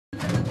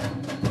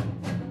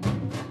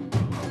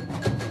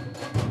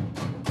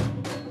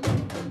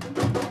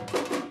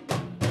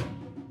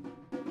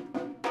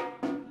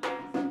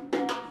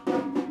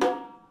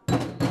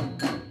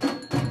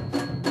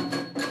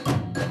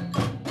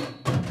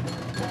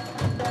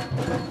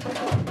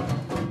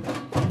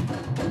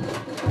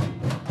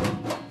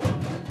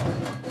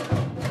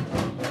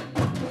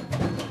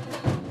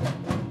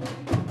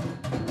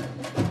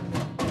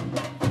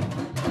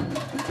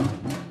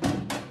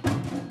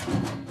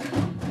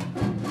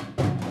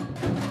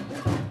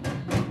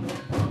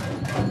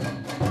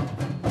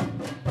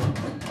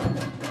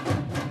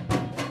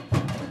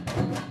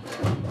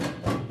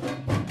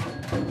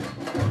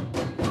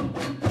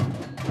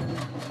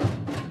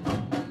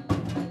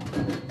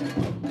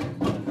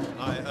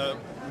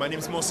My name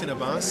is Mohsin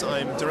Abbas.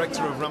 I'm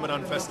director of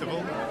Ramadan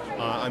Festival.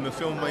 I'm a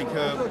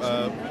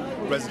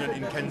filmmaker, resident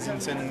in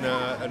Kensington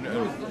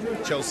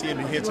and Chelsea, and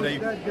here today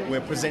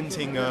we're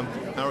presenting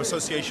our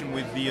association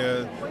with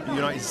the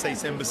United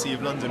States Embassy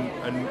of London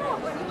and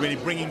really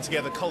bringing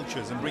together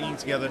cultures and bringing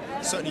together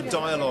certainly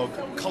dialogue,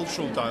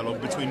 cultural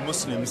dialogue between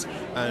Muslims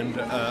and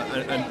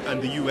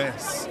the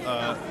US.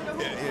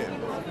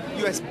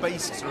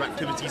 US-based sort of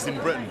activities in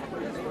Britain.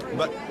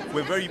 But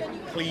we're very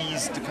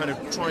pleased to kind of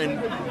try and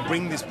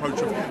bring this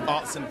approach of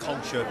arts and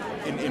culture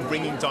in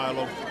bringing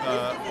dialogue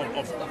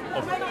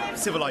of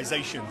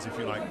civilizations, if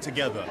you like,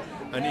 together.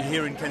 And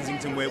here in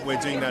Kensington,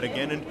 we're doing that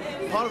again. And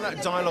part of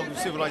that dialogue of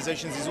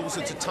civilizations is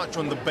also to touch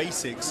on the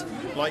basics,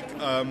 like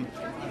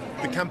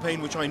the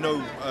campaign which I know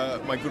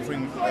my good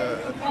friend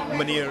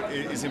Munir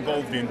is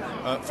involved in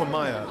for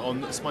Maya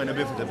on spina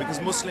bifida, because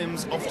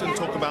Muslims often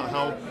talk about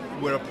how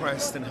we're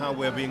oppressed and how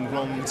we're being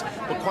wronged,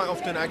 but quite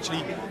often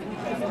actually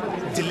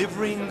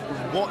delivering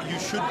what you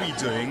should be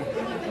doing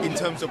in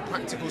terms of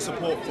practical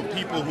support for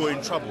people who are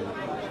in trouble.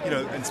 You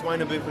know, and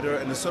spina bifida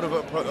and the sort of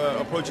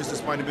approaches to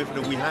spina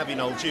bifida we have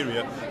in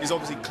Algeria is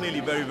obviously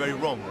clearly very, very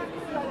wrong.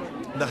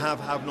 The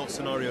have-not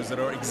scenarios that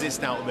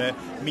exist out there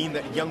mean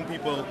that young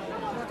people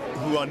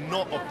who are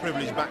not of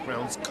privileged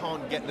backgrounds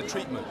can't get the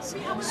treatments.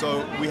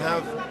 So we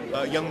have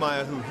young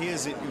Maya who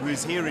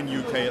is here in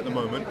UK at the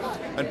moment,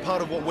 and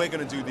part of what we're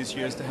going to do this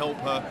year is to help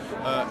her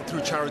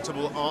through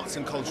charitable arts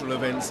and cultural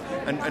events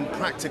and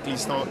practically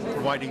start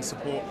providing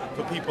support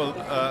for people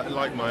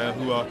like Maya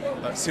who are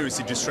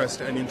seriously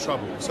distressed and in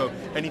trouble. So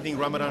anything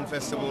Ramadan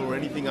Festival or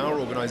anything our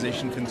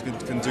organisation can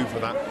do for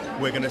that,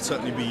 we're going to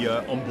certainly be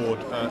on board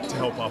to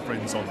help our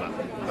friends on that.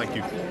 Thank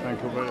you.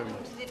 Thank you very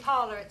much. The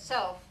parlour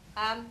itself.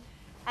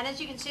 And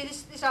as you can see,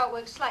 this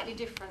artwork's slightly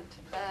different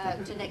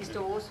to next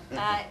door's.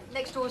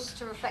 Next door's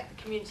to reflect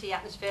the community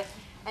atmosphere,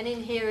 and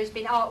in here has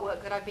been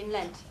artwork that I've been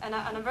lent. And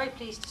I'm very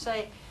pleased to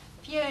say,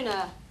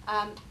 Fiona,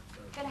 how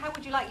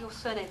would you like your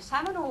surname,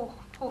 Salmon or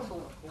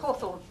Hawthorne?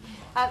 Hawthorne.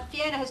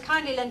 Fiona has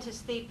kindly lent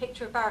us the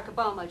picture of Barack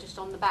Obama just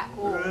on the back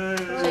wall.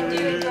 So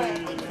do enjoy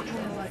it.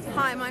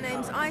 Hi, my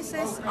name's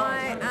Isis.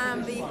 I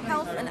am the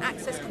Health and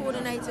Access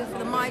Coordinator for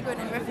the Migrant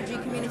and Refugee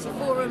Community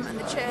Forum and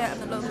the Chair of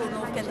the local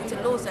North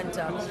Kensington Law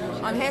Centre.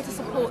 I'm here to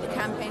support the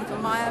campaign for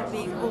Maya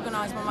being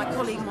organised by my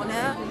colleague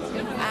Munir,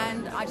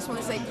 and I just want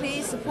to say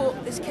please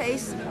support this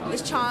case.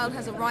 This child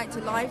has a right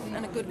to life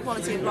and a good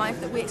quality of life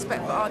that we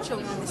expect for our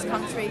children in this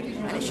country,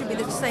 and it should be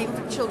the same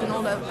for children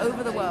all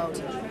over the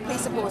world.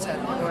 Please support her.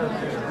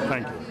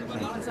 Thank you.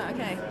 Is that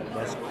okay?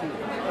 That's cool.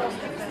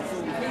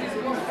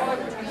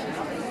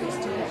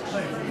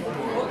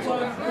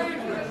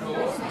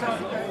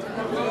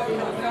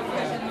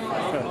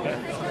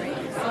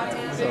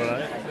 It's all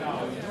right.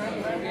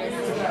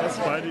 That's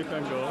fine, you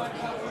can go.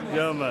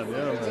 Yeah, man, yeah,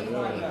 man, yeah,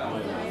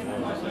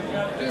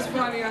 man. Who's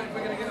finding out if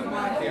we're going to get a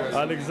mic here?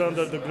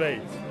 Alexander the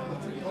Great.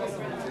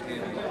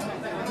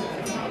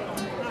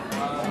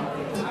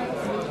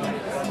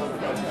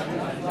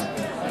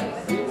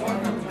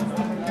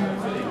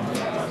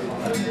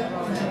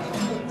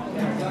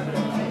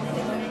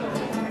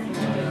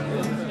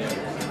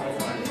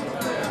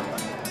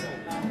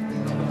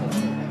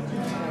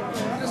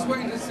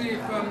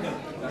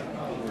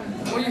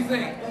 What do you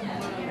think?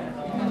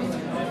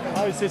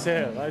 Isis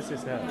here,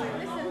 Isis here.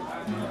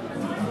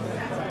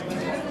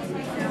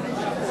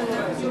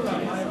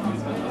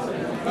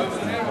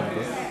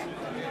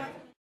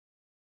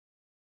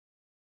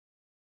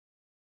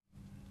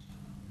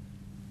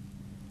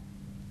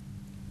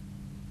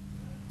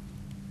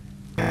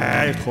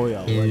 عيد خويا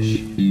واش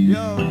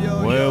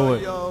وي وي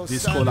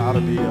ديسكو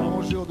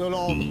العربية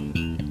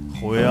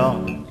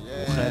خويا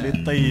وخالي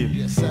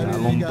الطيب تاع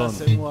لندن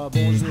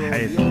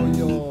حيد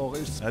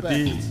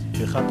هادي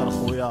في خاطر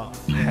خويا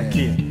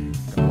حكيم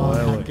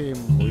وي وي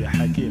خويا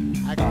حكيم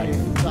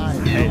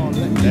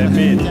حيد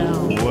امين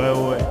وي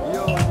وي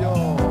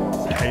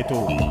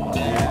صحيتو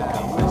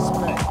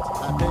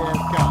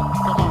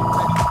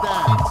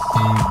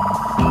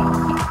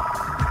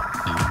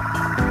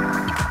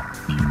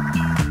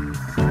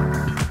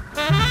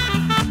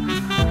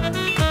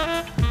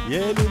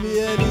يا ليلي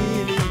يا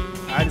ليلي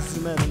على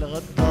الزمان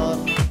الغدار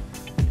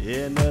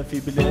انا في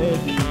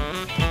بلادي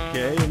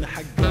كاين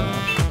حقار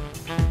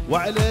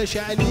وعلاش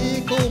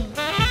عليكم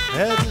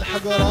هاد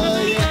الحقرة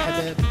يا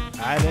حباب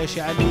علاش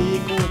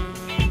عليكم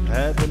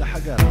هاد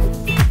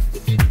الحقرة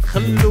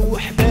خلوا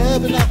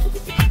حبابنا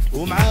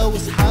ومعاو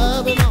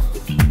صحابنا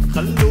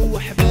خلوا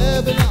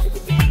حبابنا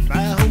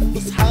معاهم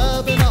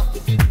صحابنا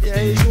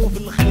يعيشوا في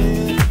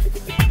الخير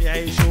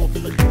يعيشوا في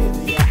الخير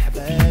يا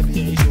حباب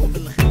يعيشوا في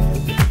الخير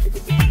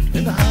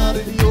نهار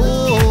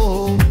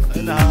اليوم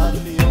نهار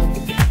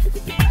اليوم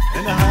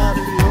نهار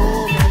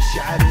اليوم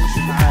الشعروش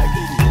معاك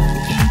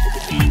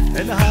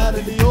اليوم نهار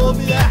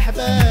اليوم يا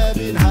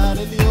حبابي نهار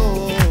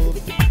اليوم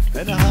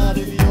نهار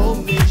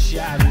اليوم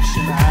الشعروش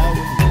معاك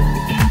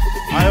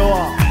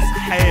ايوا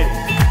صحيت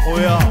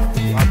خويا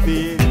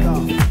ربي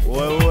يلقى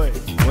وي وي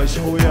واش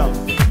خويا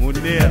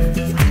منير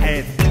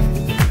صحيت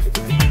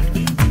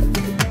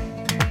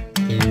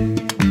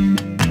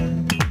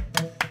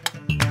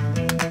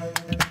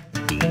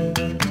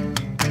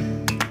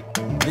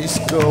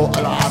ديسكو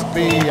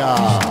العربية.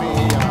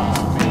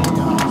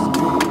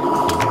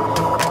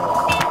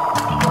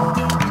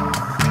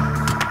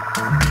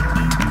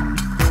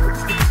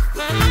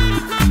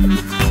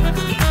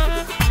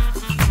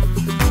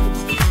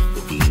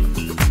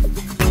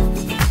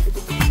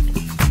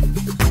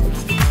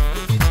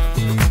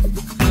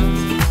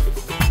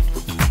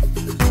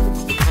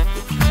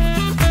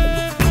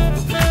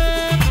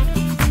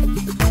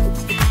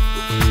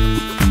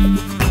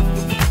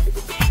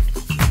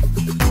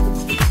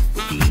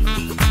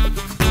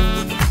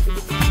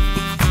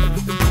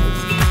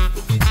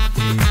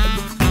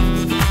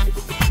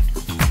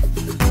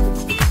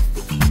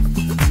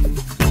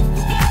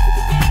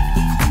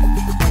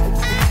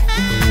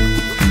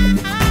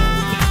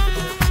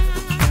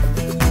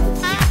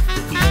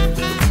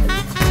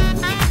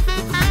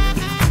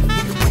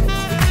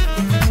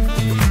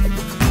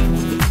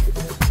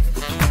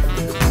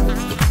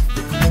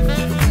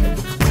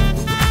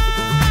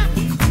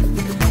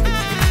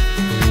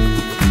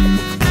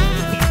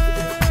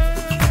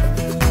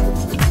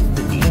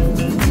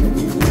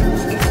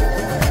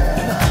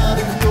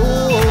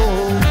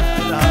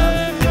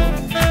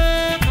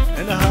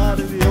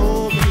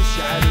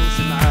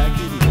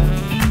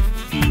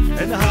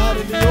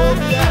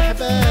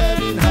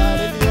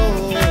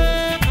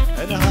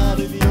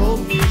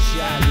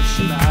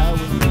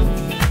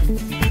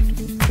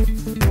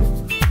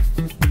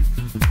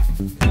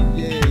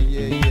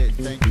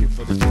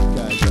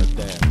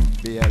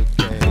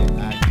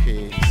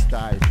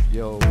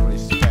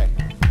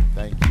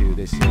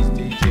 This is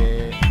DJ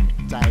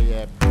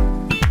Tayyip,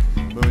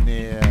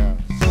 Munir,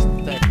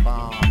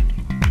 Stefan,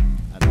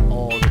 and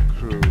all the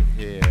crew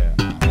here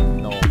at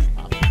North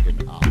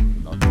African Art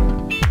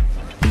London.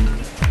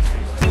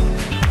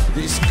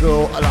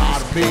 Disco Al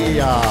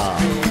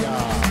Arabia.